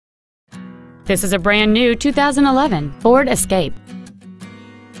This is a brand new 2011 Ford Escape.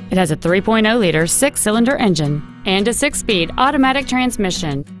 It has a 3.0-liter six-cylinder engine and a six-speed automatic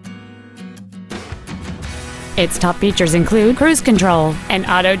transmission. Its top features include cruise control, an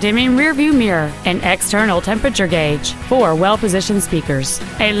auto-dimming rearview mirror, an external temperature gauge, 4 well-positioned speakers,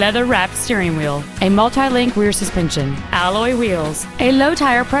 a leather-wrapped steering wheel, a multi-link rear suspension, alloy wheels, a low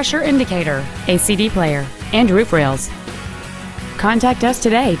tire pressure indicator, a CD player, and roof rails. Contact us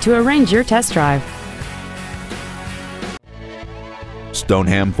today to arrange your test drive.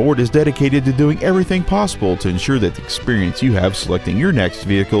 Stoneham Ford is dedicated to doing everything possible to ensure that the experience you have selecting your next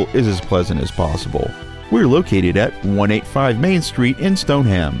vehicle is as pleasant as possible. We're located at 185 Main Street in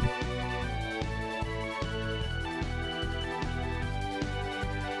Stoneham.